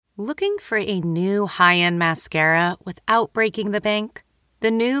Looking for a new high-end mascara without breaking the bank? The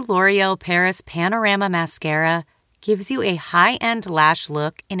new L'Oreal Paris Panorama Mascara gives you a high-end lash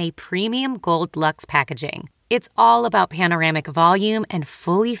look in a premium gold luxe packaging. It's all about panoramic volume and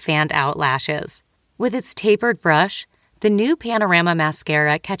fully fanned-out lashes. With its tapered brush, the new Panorama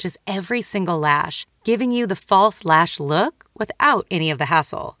Mascara catches every single lash, giving you the false lash look without any of the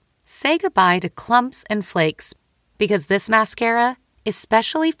hassle. Say goodbye to clumps and flakes, because this mascara is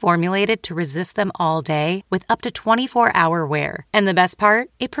specially formulated to resist them all day with up to 24-hour wear. And the best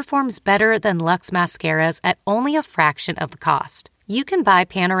part? It performs better than Luxe mascaras at only a fraction of the cost. You can buy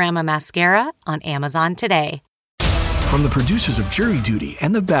Panorama Mascara on Amazon today. From the producers of Jury Duty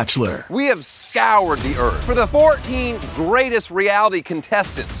and The Bachelor. We have scoured the earth for the 14 greatest reality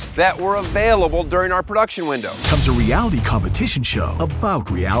contestants that were available during our production window. Comes a reality competition show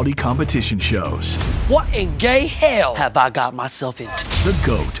about reality competition shows. What in gay hell have I got myself into? The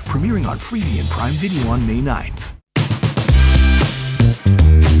GOAT, premiering on Freevee and Prime Video on May 9th.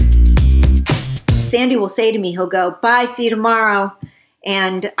 Sandy will say to me, he'll go, bye, see you tomorrow.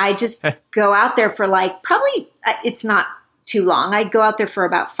 And I just go out there for probably, it's not too long. I go out there for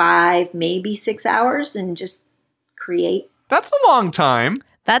about 5, maybe 6 hours and just create. That's a long time.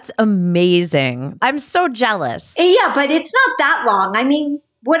 That's amazing. I'm so jealous. Yeah, but it's not that long. I mean,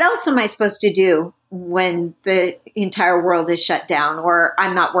 what else am I supposed to do when the entire world is shut down or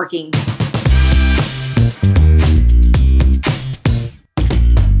I'm not working?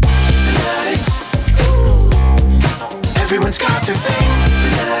 Everyone's got their thing.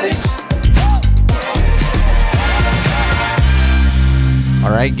 Fanatics. All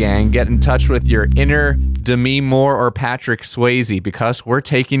right, gang, get in touch with your inner Demi Moore or Patrick Swayze because we're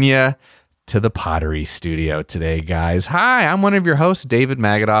taking you to the Pottery Studio today, guys. Hi, I'm one of your hosts, David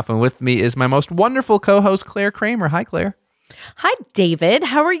Magadoff, and with me is my most wonderful co-host, Claire Kramer. Hi, Claire. Hi, David.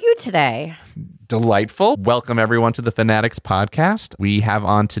 How are you today? Delightful. Welcome, everyone, to the Fanatics podcast. We have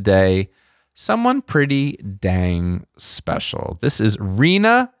on today someone pretty dang special. This is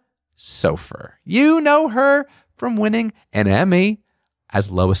Rena Sofer. You know her from winning an Emmy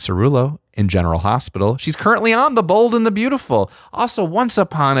as Lois Cerullo in General Hospital. She's currently on The Bold and the Beautiful. Also, Once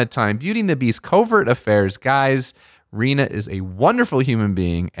Upon a Time, Beauty and the Beast, Covert Affairs. Guys, Rena is a wonderful human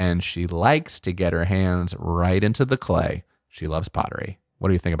being, and she likes to get her hands right into the clay. She loves pottery. What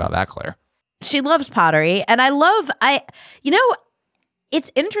do you think about that, Claire? She loves pottery, and it's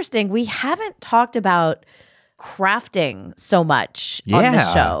interesting. We haven't talked about crafting so much on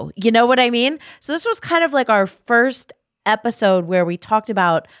the show. You know what I mean? So this was kind of like our first episode where we talked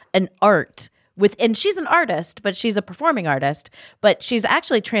about an art and she's an artist, but she's a performing artist, but she's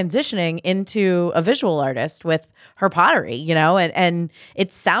actually transitioning into a visual artist with her pottery, and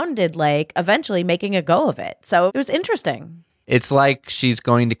it sounded like eventually making a go of it. So it was interesting. It's like she's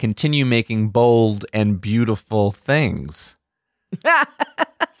going to continue making bold and beautiful things.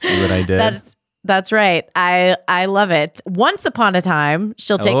 See what I did? That's right. I love it. Once upon a time,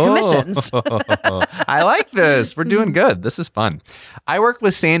 she'll take commissions. I like this. We're doing good. This is fun. I worked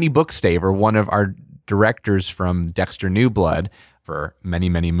with Sandy Bookstaver, one of our directors from Dexter New Blood, for many,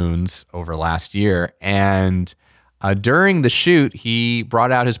 many moons over last year. And during the shoot, he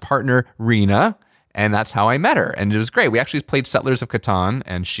brought out his partner, Rena, and that's how I met her. And it was great. We actually played Settlers of Catan,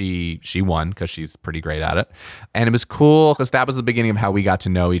 and she won because she's pretty great at it. And it was cool because that was the beginning of how we got to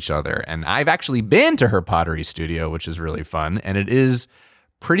know each other. And I've actually been to her pottery studio, which is really fun. And it is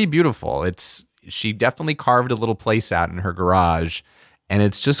pretty beautiful. She definitely carved a little place out in her garage. And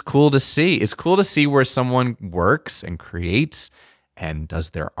it's just cool to see. It's cool to see where someone works and creates and does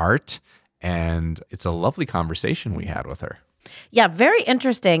their art. And it's a lovely conversation we had with her. Yeah, very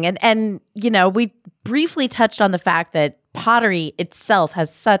interesting. And we briefly touched on the fact that pottery itself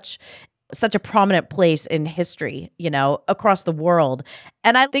has such a prominent place in history, across the world.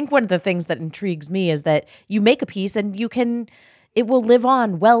 And I think one of the things that intrigues me is that you make a piece and it will live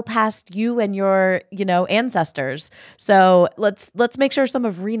on well past you and your, ancestors. So let's make sure some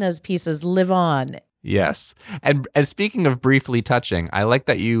of Rena's pieces live on. Yes. And speaking of briefly touching, I like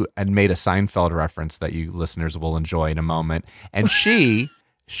that you had made a Seinfeld reference that you listeners will enjoy in a moment. And she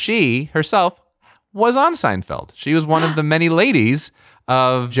herself was on Seinfeld. She was one of the many ladies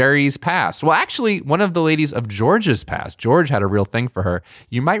of Jerry's past. Well, actually, one of the ladies of George's past. George had a real thing for her.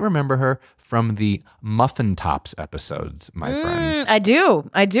 You might remember her from the Muffin Tops episodes, my friend. I do.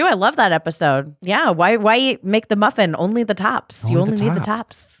 I love that episode. Yeah. Why make the muffin? Only the tops. You only need the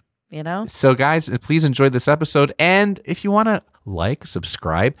tops. So guys, please enjoy this episode. And if you want to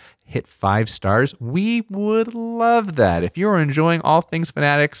subscribe, hit 5 stars, we would love that. If you're enjoying all things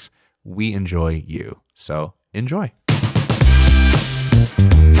Fanatics, we enjoy you. So enjoy.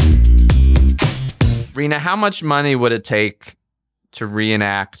 Rena, how much money would it take to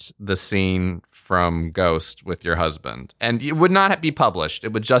reenact the scene from Ghost with your husband? And it would not be published.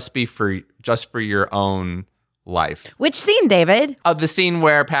 It would just be for your own life. Which scene, David? The scene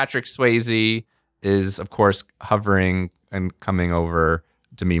where Patrick Swayze is, of course, hovering and coming over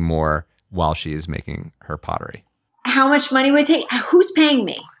Demi Moore while she is making her pottery. How much money would it take? Who's paying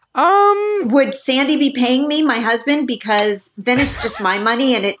me? Would Sandy be paying me, my husband? Because then it's just my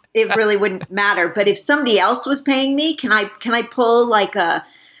money and it really wouldn't matter. But if somebody else was paying me, can I pull like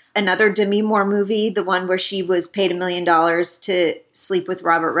another Demi Moore movie, the one where she was paid $1 million to sleep with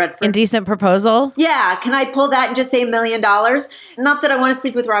Robert Redford? Indecent Proposal? Yeah. Can I pull that and just say $1 million? Not that I want to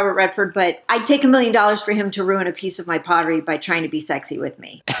sleep with Robert Redford, but I'd take $1 million for him to ruin a piece of my pottery by trying to be sexy with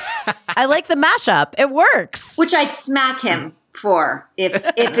me. I like the mashup. It works. Which I'd smack him for if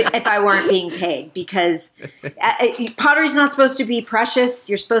I weren't being paid, because pottery's not supposed to be precious.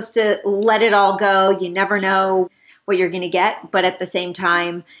 You're supposed to let it all go. You never know what you're going to get. But at the same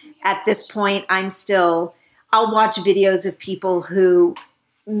time, at this point, I'll watch videos of people who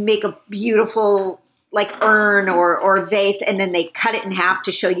make a beautiful like urn or vase, and then they cut it in half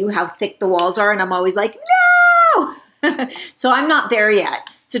to show you how thick the walls are. And I'm always like, no! So I'm not there yet.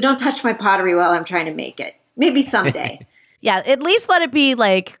 So don't touch my pottery while I'm trying to make it. Maybe someday. Yeah, at least let it be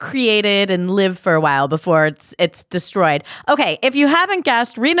like created and live for a while before it's destroyed. Okay, if you haven't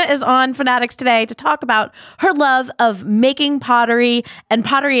guessed, Rena is on Fanatics today to talk about her love of making pottery and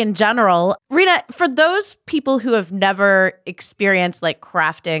pottery in general. Rena, for those people who have never experienced like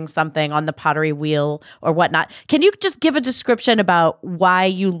crafting something on the pottery wheel or whatnot, can you just give a description about why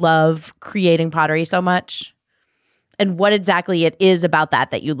you love creating pottery so much? And what exactly it is about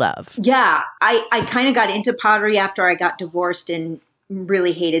that you love. Yeah, I kind of got into pottery after I got divorced and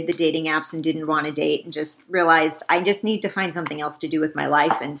really hated the dating apps and didn't want to date and just realized I just need to find something else to do with my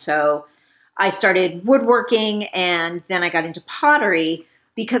life. And so I started woodworking, and then I got into pottery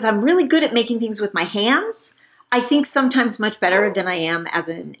because I'm really good at making things with my hands. I think sometimes much better than I am as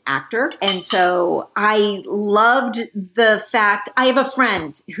an actor. And so I loved the fact, I have a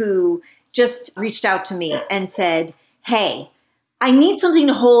friend who just reached out to me and said, hey, I need something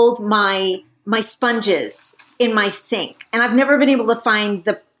to hold my sponges in my sink. And I've never been able to find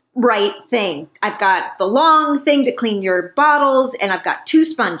the right thing. I've got the long thing to clean your bottles, and I've got 2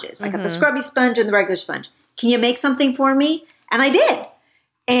 sponges. I got the scrubby sponge and the regular sponge. Can you make something for me? And I did.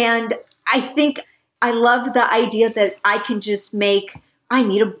 And I think I love the idea that I can just I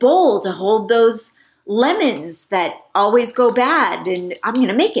need a bowl to hold those lemons that always go bad, and I'm going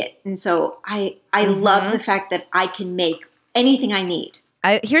to make it. And so I love the fact that I can make anything I need.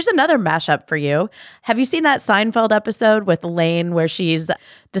 Here's another mashup for you. Have you seen that Seinfeld episode with Elaine where she's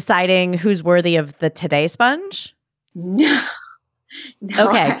deciding who's worthy of the Today sponge? No.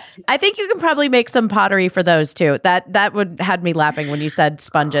 Okay. I think you can probably make some pottery for those too. That would had me laughing when you said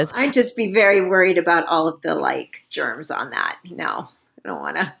sponges. I'd just be very worried about all of the germs on that. No. I don't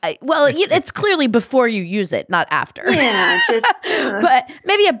want to. Well, it's clearly before you use it, not after. Yeah, just. But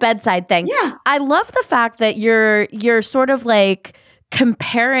maybe a bedside thing. Yeah. I love the fact that you're sort of like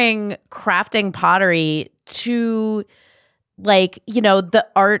comparing crafting pottery to the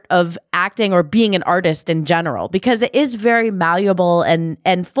art of acting or being an artist in general, because it is very malleable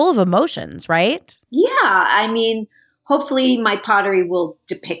and full of emotions, right? Yeah. I mean, hopefully my pottery will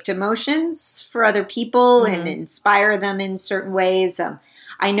depict emotions for other people and inspire them in certain ways.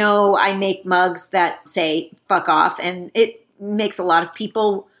 I know I make mugs that say fuck off, and it makes a lot of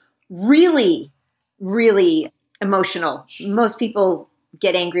people really, really emotional. Most people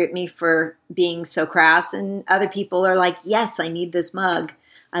get angry at me for being so crass, and other people are like, yes, I need this mug.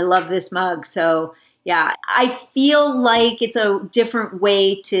 I love this mug. So yeah, I feel like it's a different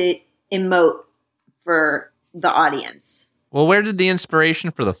way to emote for the audience. Well, where did the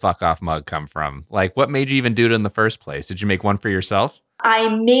inspiration for the fuck off mug come from? Like, what made you even do it in the first place? Did you make one for yourself?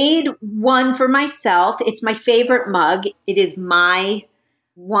 I made one for myself. It's my favorite mug. It is my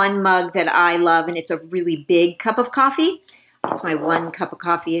one mug that I love, and it's a really big cup of coffee. It's my 1 cup of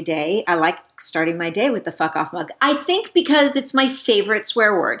coffee a day. I like starting my day with the fuck off mug. I think because it's my favorite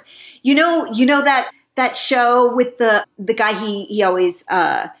swear word. You know that show with the guy, he always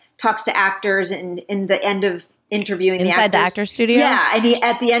talks to actors and in the end of interviewing Inside the actor studio? Yeah, and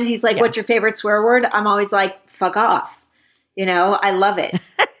at the end he's like, what's your favorite swear word? I'm always like, fuck off. I love it.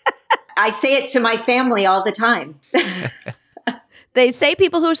 I say it to my family all the time. They say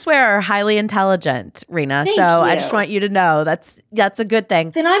people who swear are highly intelligent, Rena. Thank so you. I just want you to know that's a good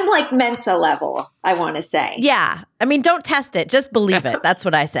thing. Then I'm like Mensa level, I want to say. Yeah. I mean, don't test it. Just believe it. That's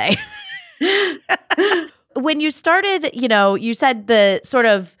what I say. When you started, you said the sort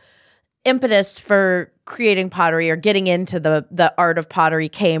of impetus for creating pottery or getting into the art of pottery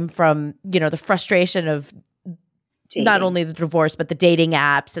came from, the frustration of dating. Not only the divorce, but the dating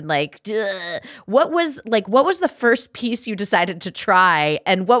apps and what was the first piece you decided to try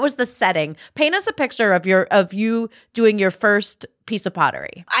and what was the setting? Paint us a picture of you doing your first piece of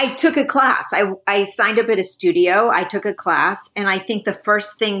pottery. I took a class. I signed up at a studio. I took a class, and I think the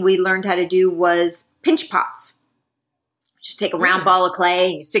first thing we learned how to do was pinch pots. Just take a round ball of clay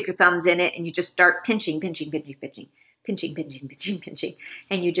and you stick your thumbs in it and you just start pinching, and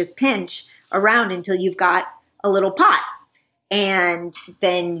you just pinch around until you've got a little pot, and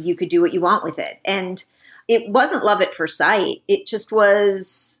then you could do what you want with it. And it wasn't love at first sight. It just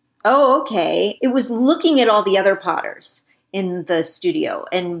was, oh, okay. It was looking at all the other potters in the studio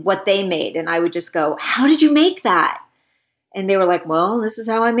and what they made. And I would just go, how did you make that? And they were like, well, this is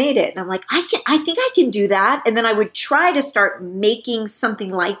how I made it. And I'm like, I think I can do that. And then I would try to start making something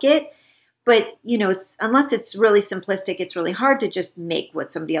like it. But, unless it's really simplistic, it's really hard to just make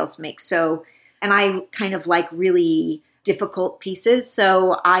what somebody else makes. So, and I kind of like really difficult pieces.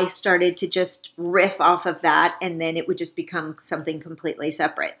 So I started to just riff off of that. And then it would just become something completely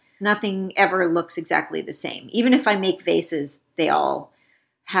separate. Nothing ever looks exactly the same. Even if I make vases, they all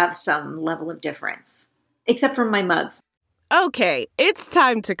have some level of difference, except for my mugs. Okay, it's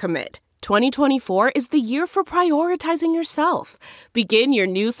time to commit. 2024 is the year for prioritizing yourself. Begin your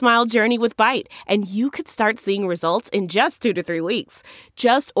new smile journey with Byte, and you could start seeing results in just 2 to 3 weeks.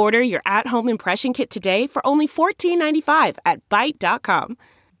 Just order your at-home impression kit today for only $14.95 at Byte.com.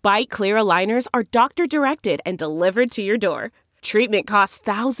 Byte clear aligners are doctor-directed and delivered to your door. Treatment costs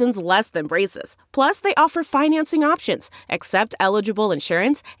thousands less than braces. Plus, they offer financing options, accept eligible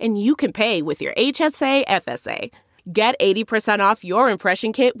insurance, and you can pay with your HSA FSA. Get 80% off your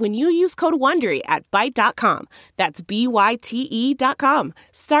impression kit when you use code WONDERY at Byte.com. That's BYTE.com.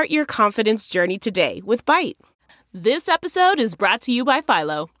 Start your confidence journey today with Byte. This episode is brought to you by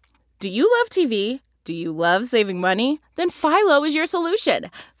Philo. Do you love TV? Do you love saving money? Then Philo is your solution.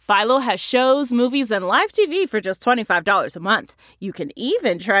 Philo has shows, movies, and live TV for just $25 a month. You can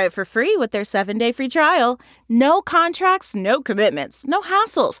even try it for free with their 7-day free trial. No contracts, no commitments, no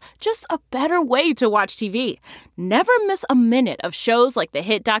hassles, just a better way to watch TV. Never miss a minute of shows like the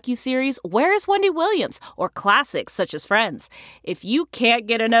hit docuseries Where is Wendy Williams or classics such as Friends. If you can't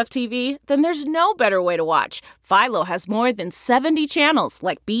get enough TV, then there's no better way to watch. Philo has more than 70 channels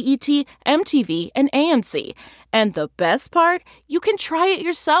like BET, MTV, and AMC. And the best part? You can try it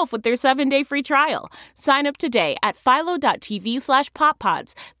yourself with their 7-day free trial. Sign up today at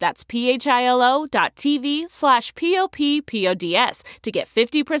philo.tv/poppods. That's philo.tv/POPPODS to get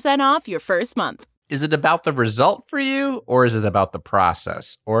 50% off your first month. Is it about the result for you, or is it about the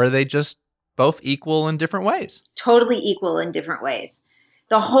process? Or are they just both equal in different ways? Totally equal in different ways.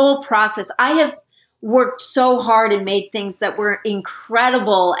 The whole process, I have worked so hard and made things that were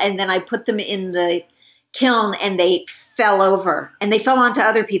incredible, and then I put them in the kiln and they fell over and they fell onto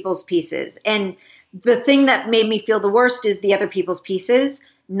other people's pieces. And the thing that made me feel the worst is the other people's pieces,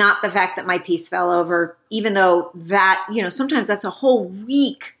 not the fact that my piece fell over, even though that, sometimes that's a whole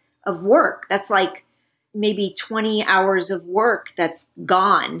week of work. That's like maybe 20 hours of work that's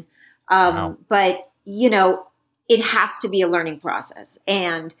gone. Wow. But, it has to be a learning process,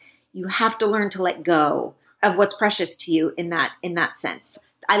 and you have to learn to let go of what's precious to you in that sense.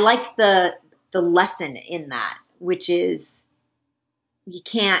 I like the lesson in that, which is you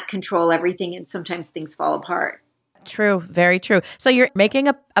can't control everything and sometimes things fall apart. True. Very true. So you're making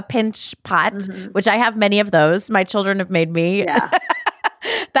a pinch pot, which I have many of those. My children have made me. Yeah.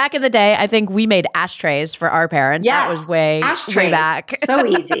 Back in the day, I think we made ashtrays for our parents. Yes. That was way back. So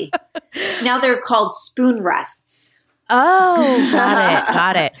easy. Now they're called spoon rests. Oh,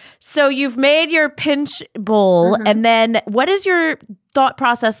 got it. So you've made your pinch bowl, and then what is your thought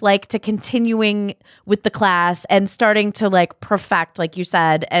process like to continuing with the class and starting to perfect, like you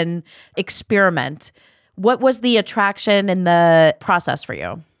said, and experiment? What was the attraction and the process for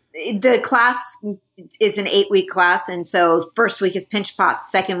you? The class is an 8-week class, and so first week is pinch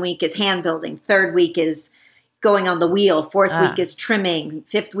pots, second week is hand building, third week is going on the wheel, fourth week is trimming,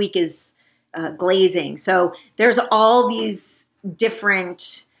 fifth week is glazing. So there's all these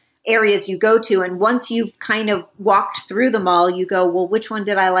different areas you go to. And once you've kind of walked through them all, you go, well, which one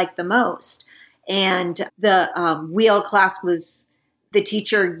did I like the most? And the wheel class was, the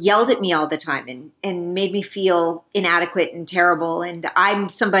teacher yelled at me all the time and made me feel inadequate and terrible. And I'm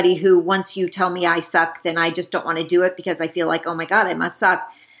somebody who, once you tell me I suck, then I just don't want to do it because I feel like, oh my God, I must suck.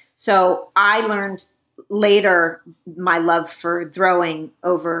 So I learned later my love for throwing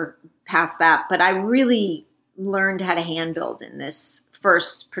over past that, but I really learned how to hand build in this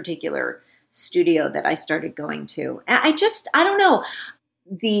first particular studio that I started going to. And I don't know.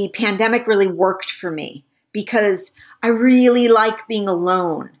 The pandemic really worked for me because I really like being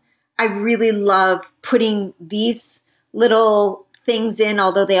alone. I really love putting these little things in,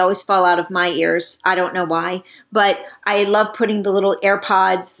 although they always fall out of my ears. I don't know why, but I love putting the little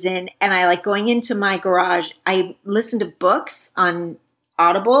AirPods in, and I like going into my garage. I listen to books on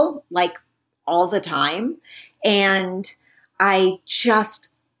Audible like all the time, and I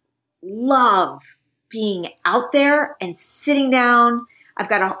just love being out there and sitting down. I've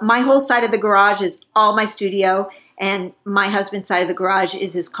got my whole side of the garage is all my studio, and my husband's side of the garage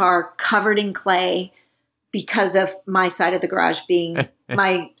is his car covered in clay because of my side of the garage being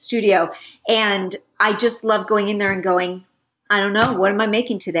my studio. And I just love going in there and going, I don't know, what am I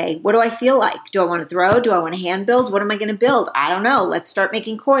making today? What do I feel like? Do I want to throw? Do I want to hand build? What am I going to build? I don't know. Let's start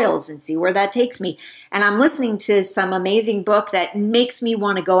making coils and see where that takes me. And I'm listening to some amazing book that makes me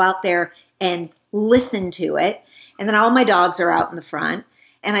want to go out there and listen to it. And then all my dogs are out in the front,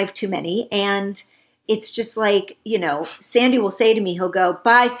 and I have too many. And it's just like, Sandy will say to me, he'll go,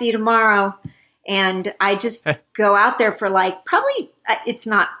 bye, see you tomorrow. And I just go out there for like, probably, it's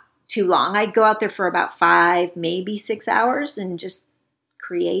not too long. I go out there for about 5, maybe 6 hours and just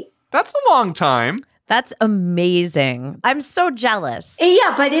create. That's a long time. That's amazing. I'm so jealous.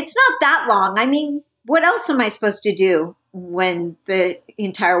 Yeah, but it's not that long. I mean, what else am I supposed to do when the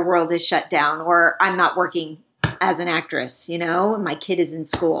entire world is shut down or I'm not working as an actress, and my kid is in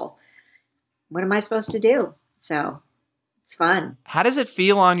school? What am I supposed to do? So it's fun. How does it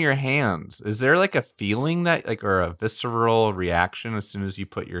feel on your hands? Is there like a feeling that or a visceral reaction as soon as you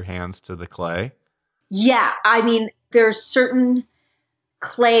put your hands to the clay? Yeah. I mean, there's certain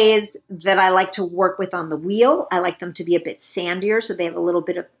clays that I like to work with on the wheel. I like them to be a bit sandier so they have a little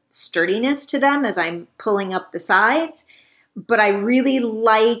bit of sturdiness to them as I'm pulling up the sides. But I really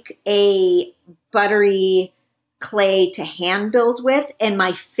like a buttery clay to hand build with. And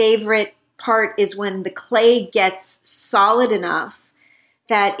my favorite part is when the clay gets solid enough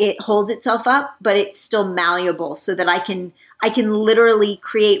that it holds itself up, but it's still malleable so that I can literally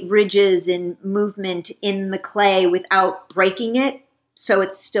create ridges and movement in the clay without breaking it. So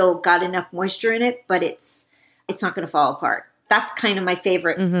it's still got enough moisture in it, but it's not going to fall apart. That's kind of my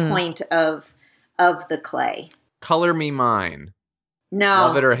favorite point of the clay. Color Me Mine. No.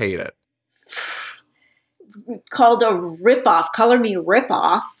 Love it or hate it. Called a ripoff. Color Me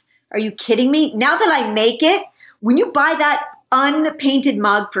Ripoff. Are you kidding me? Now that I make it, when you buy that unpainted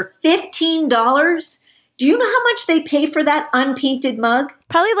mug for $15, do you know how much they pay for that unpainted mug?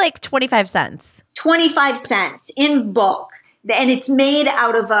 Probably like 25 cents. 25 cents in bulk. And it's made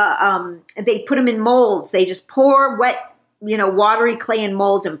out of they put them in molds. They just pour wet, watery clay in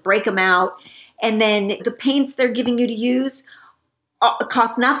molds and break them out. And then the paints they're giving you to use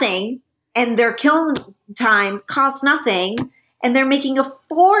cost nothing. And their kiln time costs nothing. And they're making a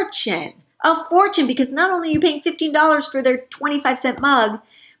fortune because not only are you paying $15 for their 25-cent mug,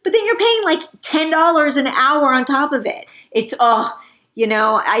 but then you're paying like $10 an hour on top of it. It's,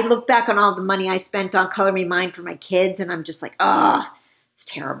 I look back on all the money I spent on Color Me Mine for my kids, and I'm just like, it's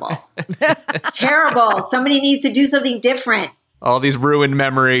terrible. It's terrible. Somebody needs to do something different. All these ruined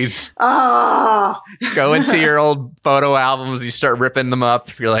memories. Oh. Go into your old photo albums. You start ripping them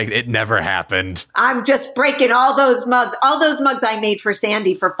up. You're like, it never happened. I'm just breaking all those mugs. All those mugs I made for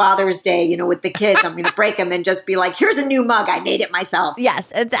Sandy for Father's Day, with the kids. I'm going to break them and just be like, here's a new mug. I made it myself.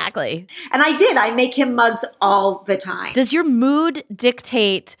 Yes, exactly. And I did. I make him mugs all the time. Does your mood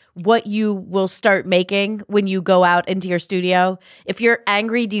dictate what you will start making when you go out into your studio? If you're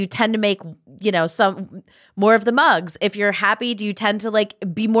angry, do you tend to make, some more of the mugs? If you're happy, do you tend to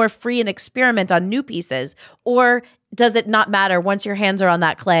be more free and experiment on new pieces? Or does it not matter once your hands are on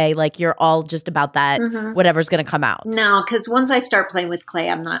that clay, you're all just about that, whatever's going to come out? No, because once I start playing with clay,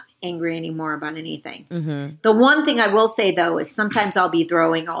 I'm not angry anymore about anything. The one thing I will say though, is sometimes I'll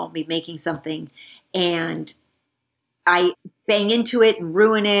be making something and I bang into it and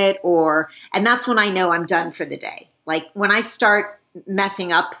ruin it, and that's when I know I'm done for the day. Like when I start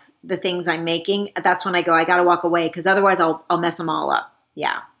messing up the things I'm making, that's when I go, I got to walk away because otherwise I'll mess them all up.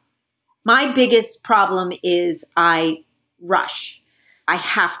 Yeah. My biggest problem is I rush. I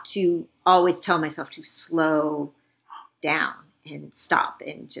have to always tell myself to slow down and stop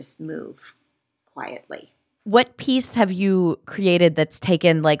and just move quietly. What piece have you created that's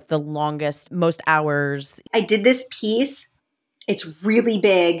taken the longest, most hours? I did this piece. It's really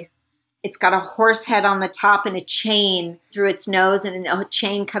big. It's got a horse head on the top and a chain through its nose and a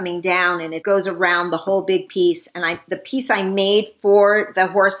chain coming down, and it goes around the whole big piece. And the piece I made for the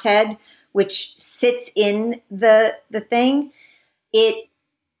horse head, which sits in the thing, it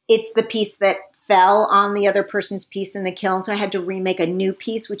it's the piece that fell on the other person's piece in the kiln. So I had to remake a new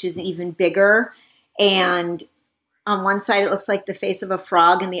piece, which is even bigger. And on one side, it looks like the face of a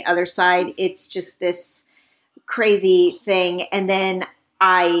frog. And the other side, it's just this crazy thing. And then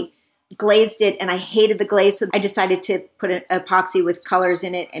I glazed it and I hated the glaze. So I decided to put an epoxy with colors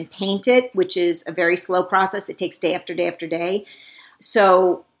in it and paint it, which is a very slow process. It takes day after day after day.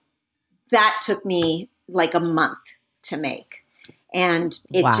 So that took me like a month to make. And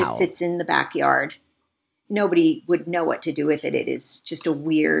it just sits in the backyard. Nobody would know what to do with it. It is just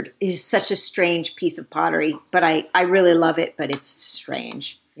it is such a strange piece of pottery, but I really love it, but it's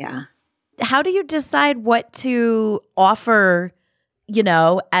strange. Yeah. How do you decide what to offer,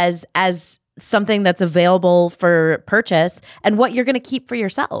 as something that's available for purchase and what you're going to keep for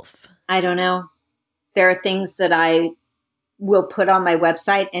yourself? I don't know. There are things that I will put on my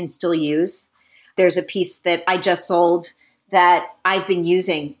website and still use. There's a piece that I just sold that I've been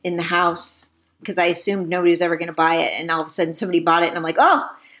using in the house because I assumed nobody was ever going to buy it. And all of a sudden somebody bought it and I'm like, oh,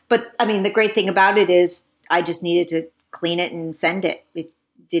 but I mean, the great thing about it is I just needed to clean it and send it. It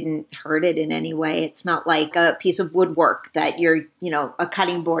didn't hurt it in any way. It's not like a piece of woodwork that you're, a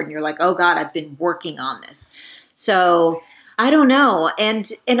cutting board and you're like, oh God, I've been working on this. So I don't know.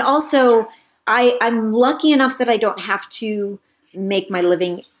 And also I'm lucky enough that I don't have to make my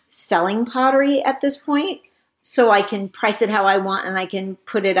living selling pottery at this point. So I can price it how I want and I can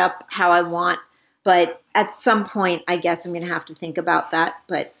put it up how I want. But at some point, I guess I'm going to have to think about that.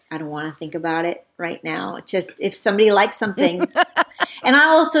 But I don't want to think about it right now. It's just if somebody likes something. And I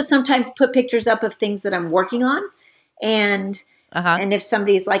also sometimes put pictures up of things that I'm working on. And if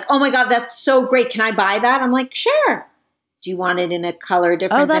somebody's like, oh my God, that's so great. Can I buy that? I'm like, sure. Do you want it in a color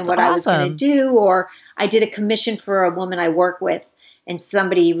different than what I was going to do? Or I did a commission for a woman I work with. And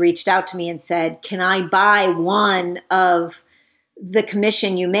somebody reached out to me and said, can I buy one of the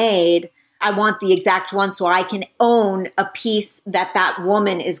commission you made? I want the exact one so I can own a piece that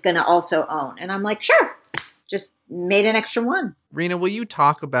woman is going to also own. And I'm like, sure. Just made an extra one. Rena, will you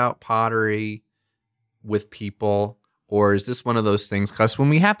talk about pottery with people? Or is this one of those things? Because when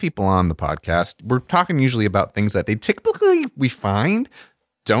we have people on the podcast, we're talking usually about things that they typically, we find,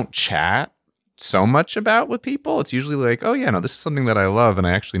 don't chat so much about with people. It's usually like, oh yeah, no, this is something that I love and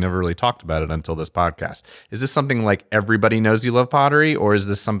I actually never really talked about it until this podcast. Is this something like everybody knows you love pottery, or is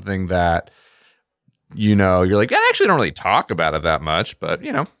this something that you're like, I actually don't really talk about it that much, but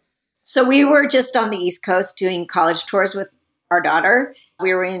So we were just on the East Coast doing college tours with our daughter.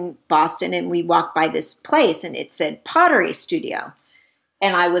 We were in Boston and we walked by this place and it said Pottery Studio.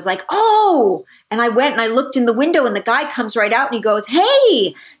 And I was like, oh, and I went and I looked in the window and the guy comes right out and he goes,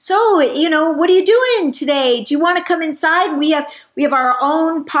 hey, so, what are you doing today? Do you want to come inside? We have our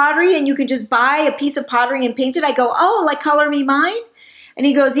own pottery and you can just buy a piece of pottery and paint it. I go, oh, like Color Me Mine? And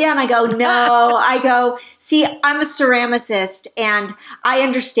he goes, yeah. And I go, no. I go, see, I'm a ceramicist and I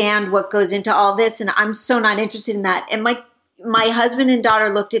understand what goes into all this and I'm so not interested in that. And my husband and daughter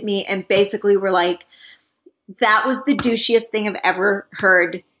looked at me and basically were like, that was the douchiest thing I've ever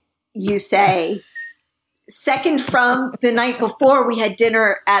heard you say. Second from the night before, we had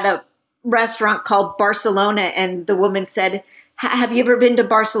dinner at a restaurant called Barcelona, and the woman said, have you ever been to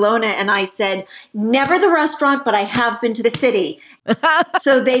Barcelona? And I said, never the restaurant, but I have been to the city.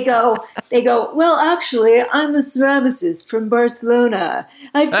 So they go, well, actually, I'm a ceramicist from Barcelona.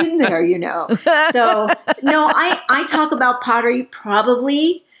 I've been there, So, no, I talk about pottery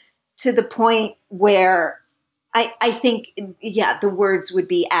probably to the point where I think, the words would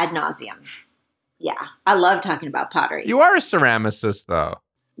be ad nauseum. Yeah, I love talking about pottery. You are a ceramicist, though.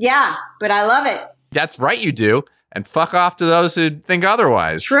 Yeah, but I love it. That's right, you do. And fuck off to those who think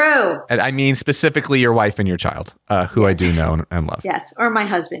otherwise. True. And I mean specifically your wife and your child, who I do know and love. Yes, or my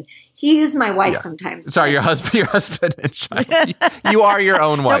husband. He is my wife sometimes. Sorry, your husband and child. You are your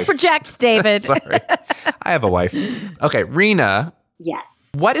own wife. Don't project, David. Sorry. I have a wife. Okay, Rena.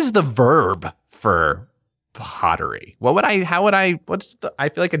 Yes. What is the verb for pottery? I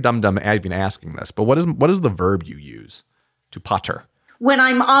feel like a dum-dum. I've been asking this, but what is the verb you use to potter? When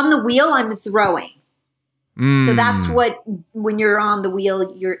I'm on the wheel, I'm throwing. So that's when you're on the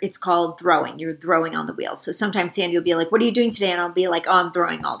wheel, it's called throwing. You're throwing on the wheel. So sometimes Sandy will be like, what are you doing today? And I'll be like, oh, I'm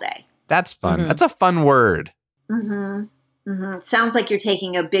throwing all day. That's fun. Mm-hmm. That's a fun word. Mm-hmm. Mm-hmm. It sounds like you're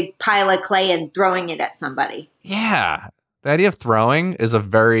taking a big pile of clay and throwing it at somebody. Yeah. The idea of throwing is a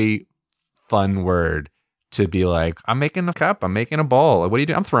very fun word to be like, I'm making a cup. I'm making a bowl. What are you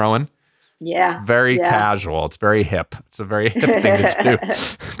doing? I'm throwing. Yeah. It's very casual. It's very hip. It's a very hip thing to do.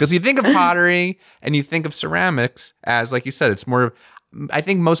 Because you think of pottery and you think of ceramics as, like you said, it's more, I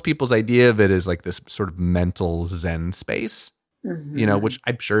think most people's idea of it is like this sort of mental Zen space. which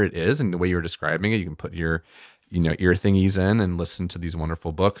I'm sure it is. And the way you were describing it, you can put your, ear thingies in and listen to these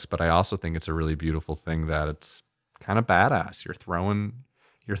wonderful books. But I also think it's a really beautiful thing that it's kind of badass. You're throwing,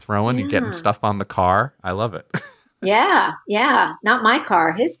 you're getting stuff on the car. I love it. Yeah. Not my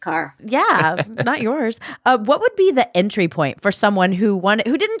car, his car. Yeah, not yours. What would be the entry point for someone who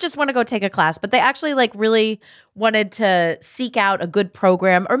didn't just want to go take a class, but they actually really wanted to seek out a good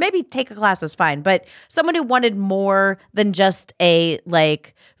program, or maybe take a class is fine, but someone who wanted more than just a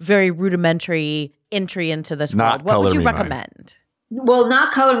very rudimentary entry into this world? What would you recommend? Well,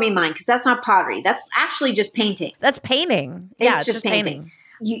 not Color Me Mine, because that's not pottery. That's actually just painting. That's painting. It's just painting.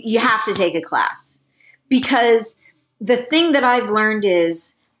 You have to take a class, because the thing that I've learned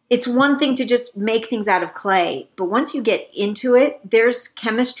is it's one thing to just make things out of clay, but once you get into it, there's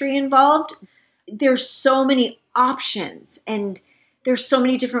chemistry involved. There's so many options, and there's so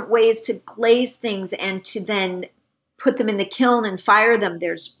many different ways to glaze things and to then put them in the kiln and fire them.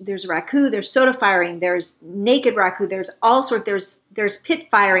 There's raku, there's soda firing, there's naked raku, there's all sorts, there's pit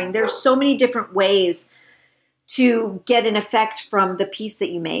firing. There's so many different ways to get an effect from the piece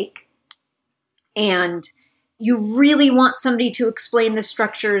that you make. And you really want somebody to explain the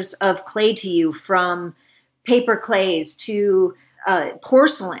structures of clay to you, from paper clays to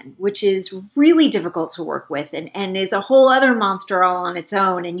porcelain, which is really difficult to work with and is a whole other monster all on its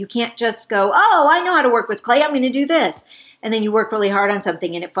own. And you can't just go, oh, I know how to work with clay, I'm going to do this. And then you work really hard on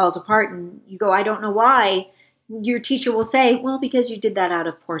something and it falls apart and you go, I don't know why. Your teacher will say, well, because you did that out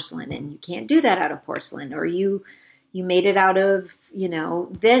of porcelain and you can't do that out of porcelain. Or you made it out of,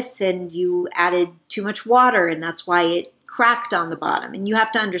 this and you added too much water and that's why it cracked on the bottom. And you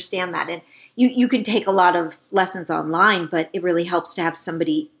have to understand that. And you can take a lot of lessons online, but it really helps to have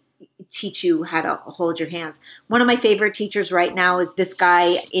somebody teach you how to hold your hands. One of my favorite teachers right now is this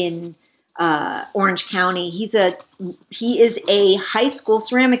guy in Orange County. He is a high school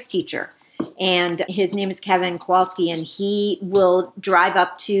ceramics teacher, and his name is Kevin Kowalski, and he will drive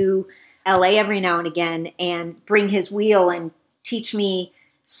up to LA every now and again and bring his wheel and teach me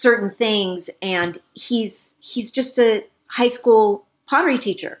certain things. And he's just a high school pottery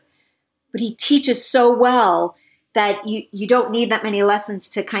teacher, but he teaches so well that you don't need that many lessons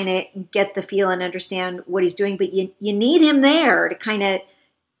to kind of get the feel and understand what he's doing. But you need him there to kind of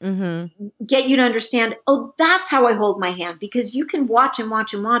get you to understand, oh, that's how I hold my hand. Because you can watch and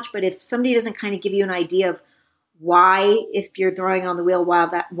watch and watch, but if somebody doesn't kind of give you an idea of why, if you're throwing on the wheel,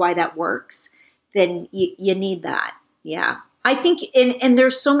 why that works, then you need that. Yeah. I think, and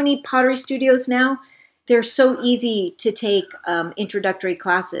there's so many pottery studios now, they're so easy to take introductory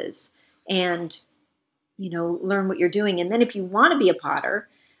classes and, learn what you're doing. And then if you want to be a potter,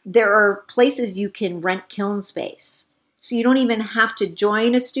 there are places you can rent kiln space. So you don't even have to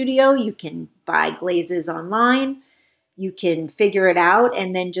join a studio. You can buy glazes online. You can figure it out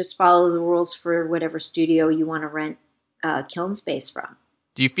and then just follow the rules for whatever studio you want to rent kiln space from.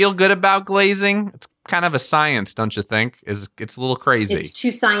 Do you feel good about glazing? It's kind of a science, don't you think? It's a little crazy. It's too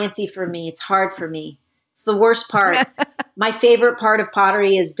sciencey for me. It's hard for me. It's the worst part. My favorite part of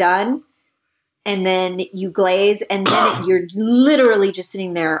pottery is done. And then you glaze, and then you're literally just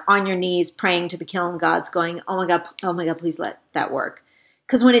sitting there on your knees praying to the kiln gods going, oh my God, please let that work.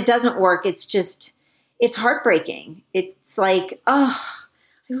 Because when it doesn't work, it's heartbreaking. It's like, oh,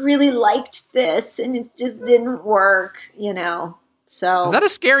 I really liked this and it just didn't work, So is that a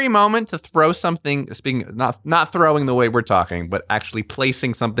scary moment to throw something, speaking not throwing the way we're talking, but actually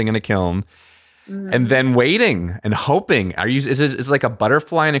placing something in a kiln and then waiting and hoping? Is it like a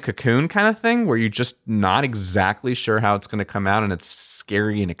butterfly in a cocoon kind of thing where you're just not exactly sure how it's going to come out and it's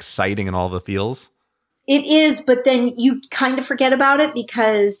scary and exciting and all the feels? It is, but then you kind of forget about it,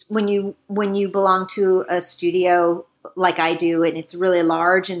 because when you belong to a studio like I do, and it's really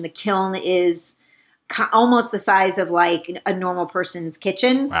large and the kiln is almost the size of like a normal person's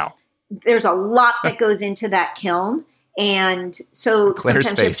kitchen. Wow. There's a lot that goes into that kiln. And so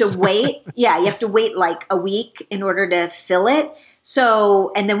sometimes you have to wait. Yeah, you have to wait like a week in order to fill it.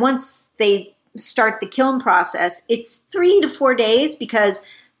 So, and then once they start the kiln process, it's 3 to 4 days, because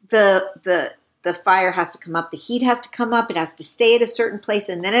the fire has to come up, the heat has to come up, it has to stay at a certain place,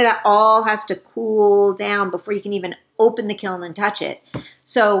 and then it all has to cool down before you can even open the kiln and touch it.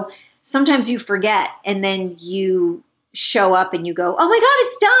 So sometimes you forget, and then you show up and you go, oh my God,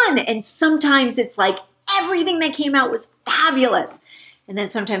 it's done. And sometimes it's like everything that came out was fabulous. And then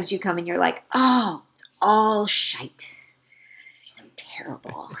sometimes you come and you're like, oh, it's all shite. It's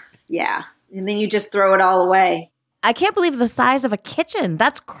terrible. Yeah. And then you just throw it all away. I can't believe the size of a kitchen.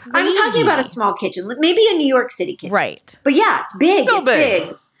 That's crazy. I'm talking about a small kitchen, maybe a New York City kitchen. Right. But yeah, it's big. It's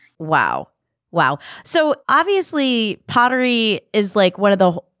big. Wow. Wow. So obviously pottery is like one of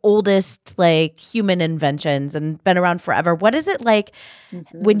the oldest like human inventions and been around forever. What is it like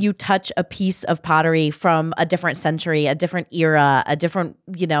when you touch a piece of pottery from a different century, a different era, a different,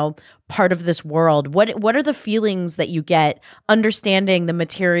 part of this world? What are the feelings that you get understanding the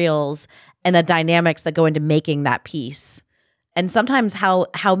materials and the dynamics that go into making that piece? And sometimes how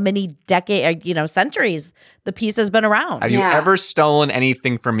many centuries the piece has been around. Have you ever stolen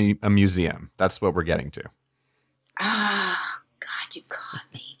anything from a museum? That's what we're getting to. Oh, God, you caught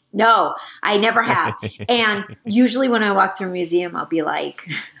me. No, I never have. And usually when I walk through a museum, I'll be like,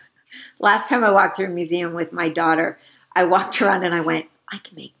 last time I walked through a museum with my daughter, I walked around and I went, I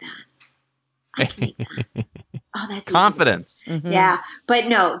can make that. I can make that. Oh, that's confidence. Easy. Mm-hmm. Yeah. But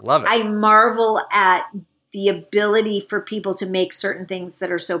no, love it. I marvel at the ability for people to make certain things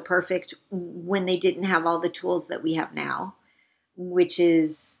that are so perfect when they didn't have all the tools that we have now, which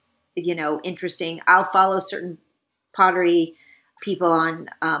is, interesting. I'll follow certain pottery people on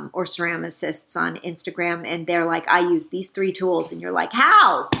or ceramicists on Instagram, and they're like, I use these 3 tools, and you're like,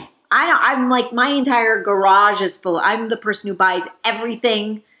 how? I'm like, my entire garage is full. I'm the person who buys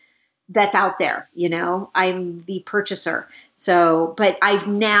everything that's out there. I'm the purchaser. So, but I've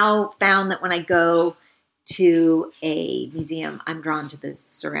now found that when I go to a museum, I'm drawn to the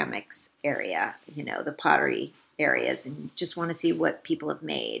ceramics area, the pottery areas, and just want to see what people have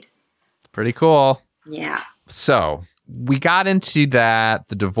made. Pretty cool. Yeah. So we got into that.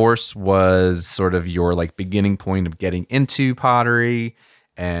 The divorce was sort of your like beginning point of getting into pottery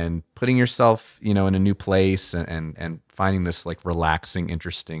and putting yourself, in a new place and finding this like relaxing,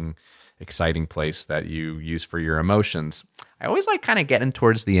 interesting, exciting place that you use for your emotions. I always like kind of getting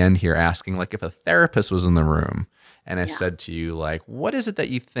towards the end here asking like if a therapist was in the room and I said to you like, what is it that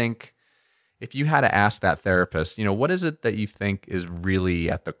you think, if you had to ask that therapist, what is it that you think is really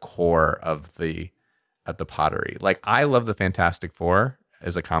at the core of the pottery? Like, I love the Fantastic Four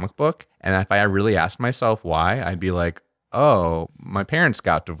as a comic book. And if I really asked myself why, I'd be like, oh, my parents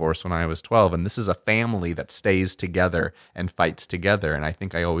got divorced when I was 12. And this is a family that stays together and fights together. And I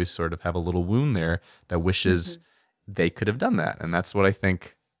think I always sort of have a little wound there that wishes they could have done that. And that's what I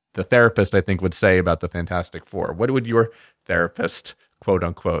think the therapist, would say about the Fantastic Four. What would your therapist, quote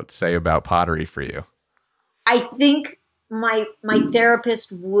unquote, say about pottery for you? I think my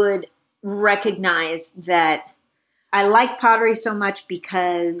therapist would recognize that I like pottery so much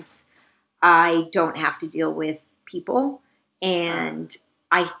because I don't have to deal with people. And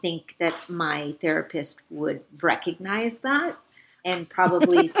I think that my therapist would recognize that and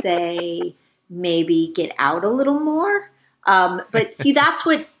probably say, maybe get out a little more. But see, that's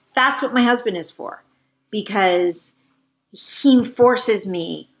what my husband is for, because he forces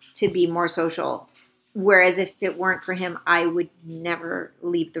me to be more social. Whereas if it weren't for him, I would never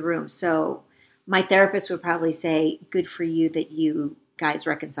leave the room. So my therapist would probably say, good for you that you guys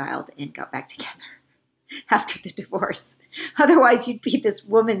reconciled and got back together after the divorce. Otherwise, you'd be this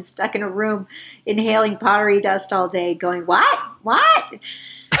woman stuck in a room inhaling pottery dust all day going, what?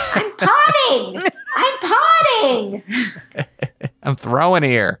 I'm potting. I'm throwing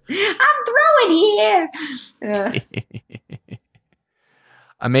here.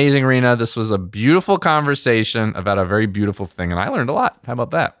 Amazing, Rena. This was a beautiful conversation about a very beautiful thing, and I learned a lot. How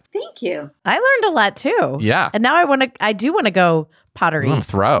about that? Thank you. I learned a lot too. Yeah. And now I do want to go pottery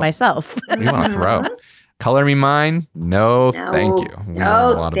myself. We want to throw. Color me mine? No, thank you. We learned a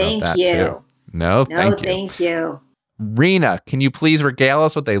lot thank about that you. Too. No, thank you. Rena, can you please regale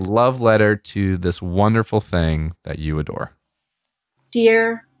us with a love letter to this wonderful thing that you adore?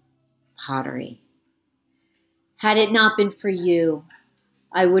 Dear pottery, had it not been for you,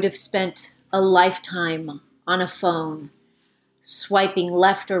 I would have spent a lifetime on a phone, swiping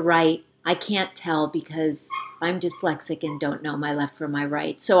left or right. I can't tell because I'm dyslexic and don't know my left from my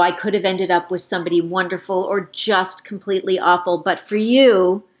right. So I could have ended up with somebody wonderful or just completely awful. But for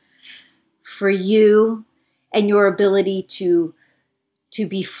you and your ability to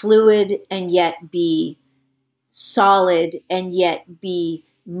be fluid and yet be solid and yet be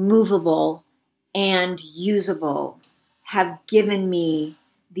movable and usable have given me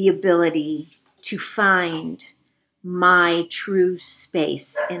the ability to find my true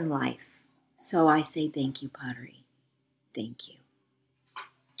space in life. So I say thank you, pottery. Thank you.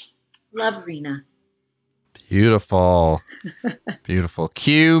 Love, Rena. Beautiful. Beautiful.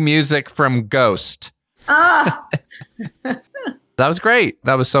 Cue music from Ghost. Ah! That was great.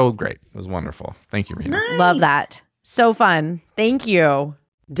 That was so great. It was wonderful. Thank you, Rena. Nice. Love that. So fun. Thank you.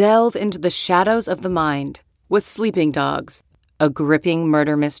 Delve into the shadows of the mind with Sleeping Dogs, a gripping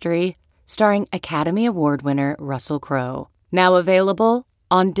murder mystery starring Academy Award winner Russell Crowe. Now available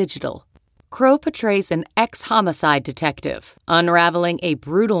on digital. Crow portrays an ex-homicide detective, unraveling a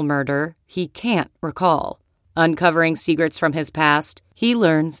brutal murder he can't recall. Uncovering secrets from his past, he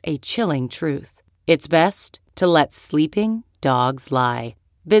learns a chilling truth. It's best to let sleeping dogs lie.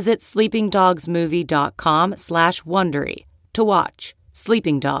 Visit sleepingdogsmovie.com/Wondery to watch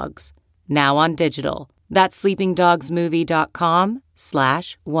Sleeping Dogs, now on digital. That's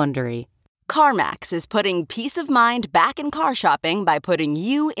sleepingdogsmovie.com/Wondery. CarMax is putting peace of mind back in car shopping by putting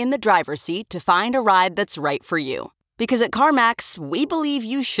you in the driver's seat to find a ride that's right for you. Because at CarMax, we believe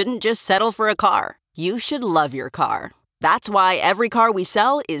you shouldn't just settle for a car. You should love your car. That's why every car we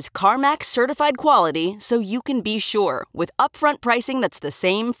sell is CarMax certified quality, so you can be sure with upfront pricing that's the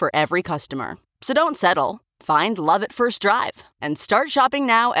same for every customer. So don't settle. Find love at first drive and start shopping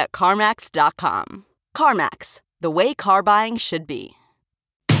now at CarMax.com. CarMax, the way car buying should be.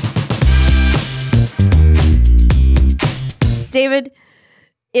 David,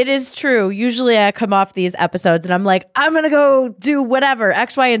 it is true. Usually I come off these episodes and I'm like, I'm going to go do whatever,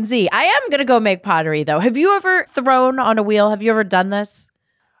 X, Y, and Z. I am going to go make pottery, though. Have you ever thrown on a wheel? Have you ever done this?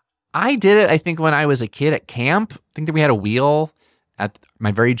 I did it, I think, when I was a kid at camp. I think that we had a wheel at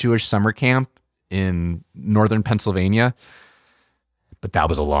my very Jewish summer camp in northern Pennsylvania. But that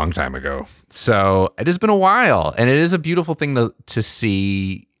was a long time ago. So it has been a while. And it is a beautiful thing to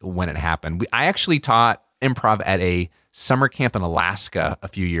see when it happened. I actually taught improv at a summer camp in Alaska a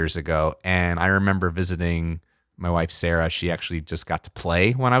few years ago. And I remember visiting my wife, Sarah. She actually just got to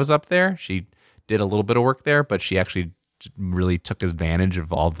play when I was up there. She did a little bit of work there, but she actually really took advantage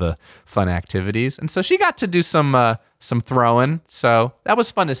of all the fun activities. And so she got to do some throwing. So that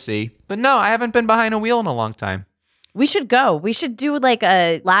was fun to see. But no, I haven't been behind a wheel in a long time. We should go. We should do like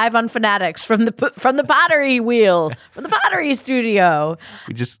a live on Fanatics from the pottery wheel, from the pottery studio.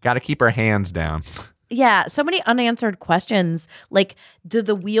 We just got to keep our hands down. Yeah, so many unanswered questions. Like, do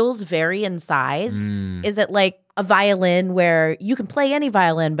the wheels vary in size? Is it like a violin where you can play any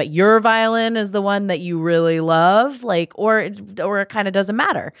violin, but your violin is the one that you really love? Like, or it kind of doesn't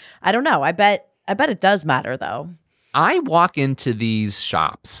matter. I don't know. I bet it does matter, though. I walk into these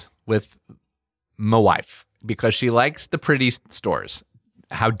shops with my wife because she likes the pretty stores.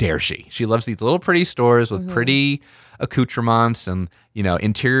 How dare she? She loves these little pretty stores with pretty accoutrements and,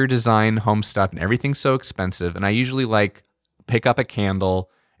 interior design, home stuff, and everything's so expensive. And I usually pick up a candle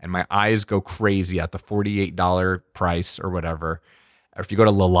and my eyes go crazy at the $48 price or whatever. Or if you go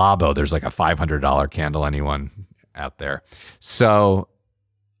to Le Labo, there's like a $500 candle, anyone out there. So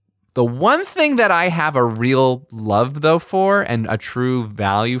the one thing that I have a real love though for and a true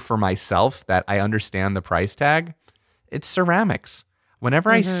value for myself that I understand the price tag, it's ceramics.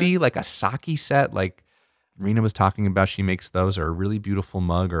 Whenever I see like a sake set, like Rena was talking about, she makes those, or a really beautiful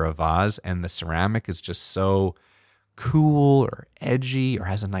mug or a vase, and the ceramic is just so cool or edgy or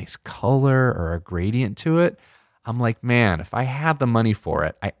has a nice color or a gradient to it. I'm like, man, if I had the money for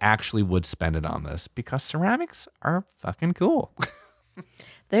it, I actually would spend it on this because ceramics are fucking cool.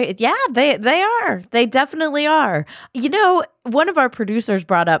 They are. They definitely are. One of our producers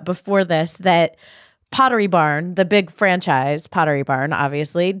brought up before this that Pottery Barn, the big franchise, Pottery Barn,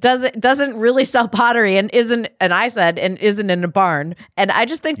 obviously, doesn't really sell pottery and isn't in a barn. And I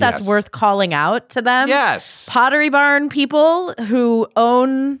just think that's worth calling out to them. Yes. Pottery Barn people who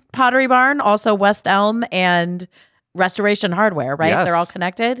own Pottery Barn, also West Elm and Restoration Hardware, right? Yes. They're all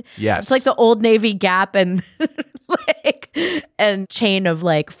connected. Yes. It's like the Old Navy, Gap, and and chain of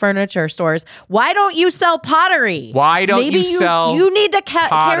furniture stores. Why don't you sell pottery? Why don't you sell You need to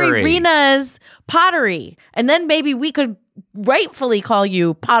pottery? carry Rena's pottery, and then maybe we could rightfully call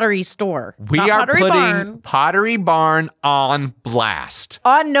you Pottery Store. We not are Pottery putting Barn. Pottery Barn on blast.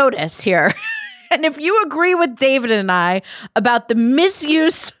 On notice here. And if you agree with David and I about the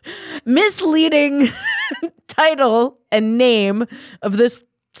misleading title and name of this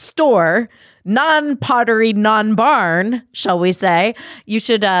store, non-pottery, non-barn, shall we say, you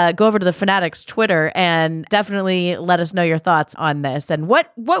should go over to the Fanatics Twitter and definitely let us know your thoughts on this. And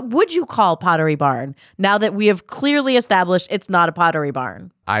what would you call Pottery Barn now that we have clearly established it's not a pottery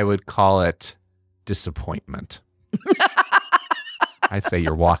barn? I would call it disappointment. I'd say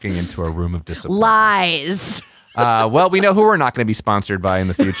you're walking into a room of disappointment. Lies. Well, we know who we're not going to be sponsored by in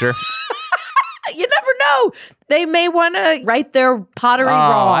the future. You never know. They may want to write their pottery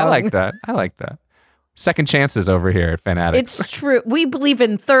wrong. I like that. Second chances over here at Fanatics. It's true. We believe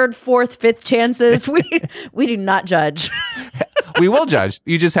in third, fourth, fifth chances. We do not judge. We will judge.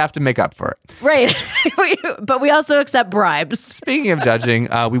 You just have to make up for it. Right. But we also accept bribes. Speaking of judging,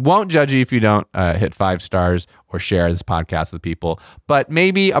 we won't judge you if you don't hit 5 stars or share this podcast with people. But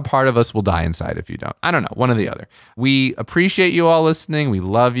maybe a part of us will die inside if you don't. I don't know. One or the other. We appreciate you all listening. We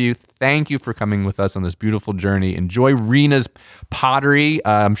love you. thank you for coming with us on this beautiful journey. Enjoy Rena's pottery.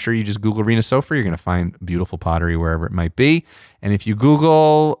 I'm sure you just Google Rena Sofer. You're going to find beautiful pottery wherever it might be. And if you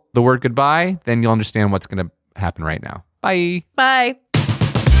Google the word goodbye, then you'll understand what's going to happen right now. Bye. Bye.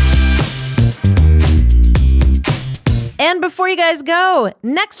 And before you guys go,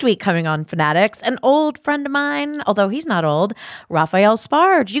 next week coming on Fanatics, an old friend of mine, although he's not old, Raphael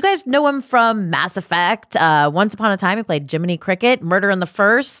Sbarge. You guys know him from Mass Effect. Once Upon a Time, he played Jiminy Cricket, Murder in the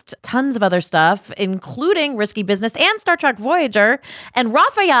First, tons of other stuff, including Risky Business and Star Trek Voyager. And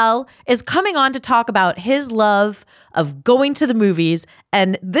Raphael is coming on to talk about his love of going to the movies.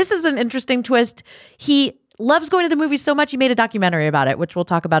 And this is an interesting twist. He loves going to the movies so much, he made a documentary about it, which we'll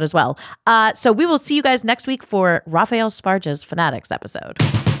talk about as well. So we will see you guys next week for Raphael Sbarge's Fanatics episode.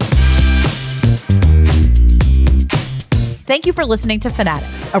 Thank you for listening to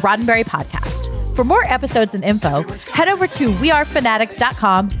Fanatics, a Roddenberry podcast. For more episodes and info, head over to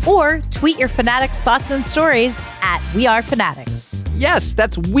wearefanatics.com or tweet your Fanatics thoughts and stories at wearefanatics. Yes,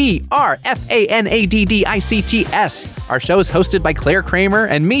 that's We Are, FANADDICTS. Our show is hosted by Claire Kramer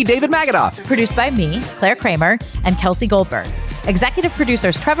and me, David Magadoff. Produced by me, Claire Kramer, and Kelsey Goldberg. Executive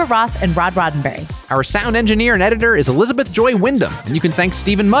producers Trevor Roth and Rod Roddenberry. Our sound engineer and editor is Elizabeth Joy Wyndham, and you can thank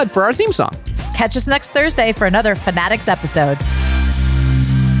Stephen Mudd for our theme song. Catch us next Thursday for another Fanatics episode.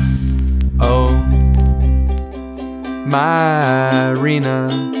 Oh, my Rena,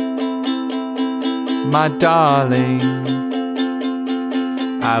 my darling,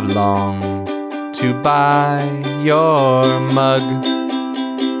 I've longed to buy your mug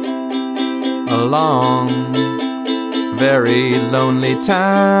a long, very lonely time,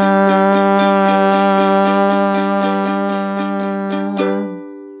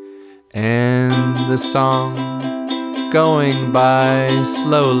 and the song's going by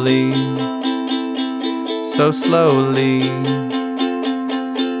slowly, so slowly,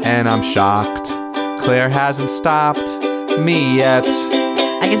 and I'm shocked Claire hasn't stopped me yet.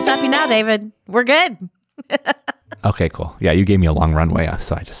 I can stop you now, David. We're good. Okay, cool. Yeah, you gave me a long runway,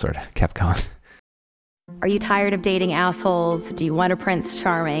 so I just sort of kept going. Are you tired of dating assholes? Do you want a Prince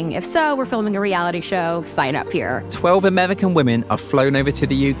Charming? If so, we're filming a reality show. Sign up here. 12 American women are flown over to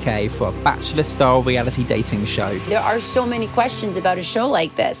the UK for a Bachelor-style reality dating show. There are so many questions about a show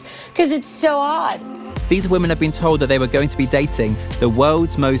like this because it's so odd. These women have been told that they were going to be dating the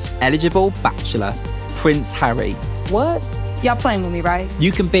world's most eligible bachelor, Prince Harry. What? Y'all playing with me, right?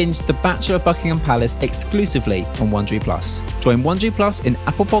 You can binge The Bachelor of Buckingham Palace exclusively on Wondery Plus. Join Wondery Plus in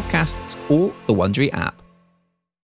Apple Podcasts or the Wondery app.